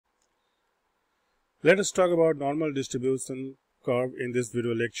Let us talk about normal distribution curve in this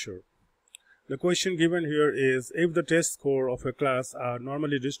video lecture. The question given here is, if the test score of a class are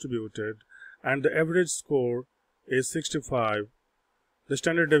normally distributed and the average score is 65, the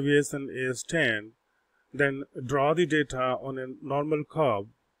standard deviation is 10, then draw the data on a normal curve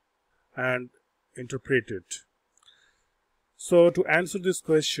and interpret it. So to answer this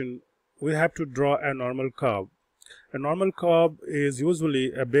question, we have to draw a normal curve. A normal curve is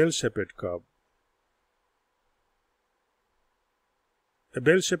usually a bell-shaped curve. A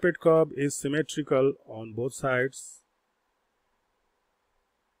bell-shaped curve is symmetrical on both sides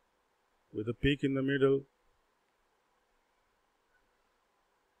with a peak in the middle.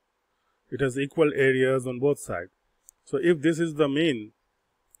 It has equal areas on both sides. So if this is the mean,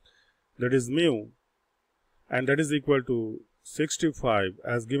 that is mu, and that is equal to 65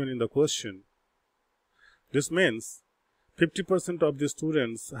 as given in the question, this means 50% of the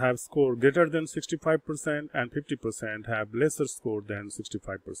students have scored greater than 65% and 50% have lesser score than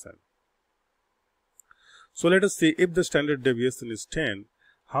 65%. So let us see, if the standard deviation is 10,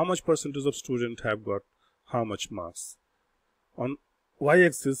 how much percentage of students have got how much marks. On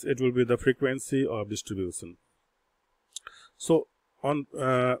y-axis, it will be the frequency of distribution. So on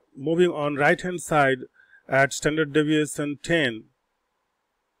moving on right hand side, at standard deviation 10,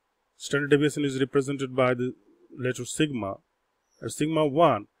 standard deviation is represented by the letter sigma. At sigma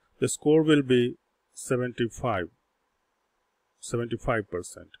 1, the score will be 75%.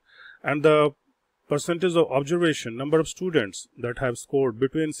 And the percentage of observation, number of students that have scored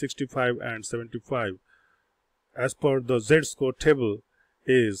between 65 and 75 as per the Z-score table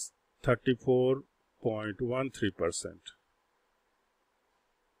is 34.13%.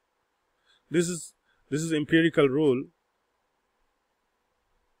 This is empirical rule.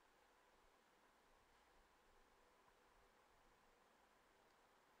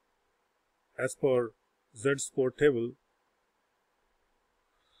 As per Z-score table,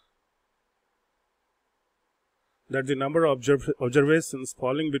 that the number of observations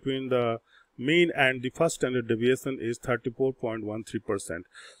falling between the mean and the first standard deviation is 34.13%.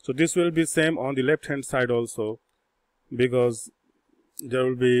 So this will be same on the left hand side also, because there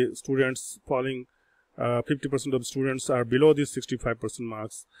will be students falling, 50% of students are below the 65%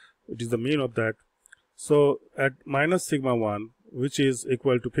 marks. It is the mean of that. So at minus sigma 1, which is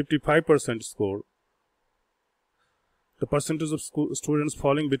equal to 55% score, the percentage of students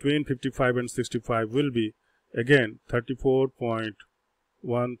falling between 55 and 65 will be again 34.13%.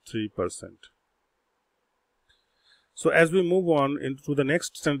 So as we move on into the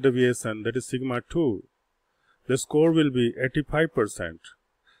next standard deviation, that is sigma 2, the score will be 85%,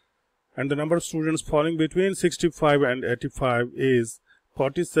 and the number of students falling between 65 and 85 is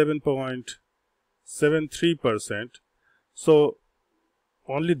 47.73%. So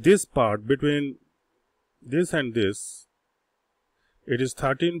only this part between this and this, it is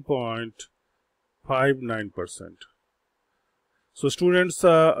 13.59%. So students,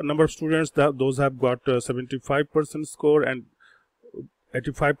 number of students, those have got 75% score and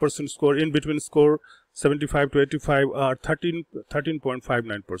 85% score. In between score 75 to 85 are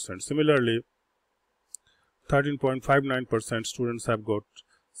 13.59%. Similarly, 13.59% students have got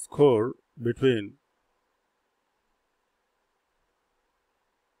score between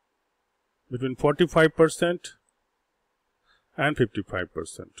 45% and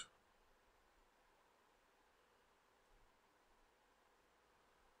 55%.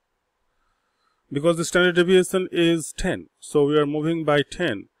 Because the standard deviation is 10, so we are moving by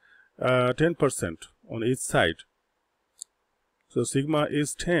 10% on each side. So sigma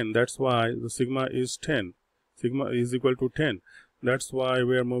is 10, that's why the sigma is 10. Sigma is equal to 10. That's why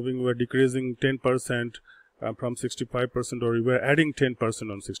we are decreasing 10% from 65%, or we are adding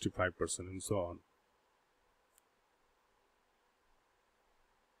 10% on 65% and so on.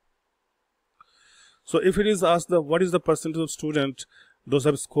 So if it is asked what is the percentage of students those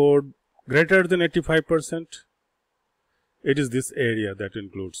have scored greater than 85%, it is this area that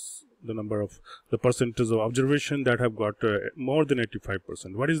includes the number of the percentage of observation that have got more than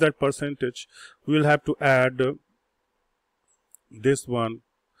 85%. What is that percentage? We will have to add this one.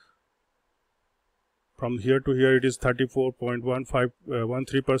 From here to here it is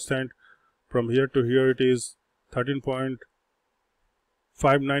 34.13%. From here to here it is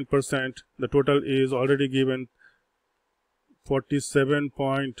 13.59%. The total is already given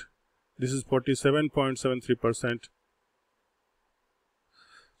 47.73%.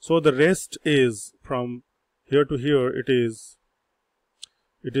 So the rest is from here to here, it is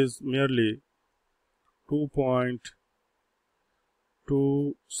merely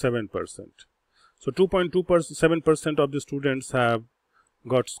 2.27%. So 2.27% of the students have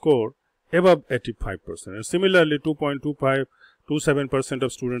got score above 85%. And similarly, 2.27%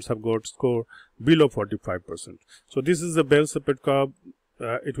 of students have got score below 45%. So this is the bell-shaped curve.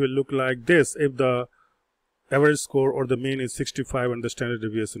 It will look like this if the average score or the mean is 65 and the standard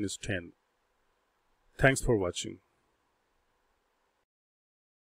deviation is 10. Thanks for watching.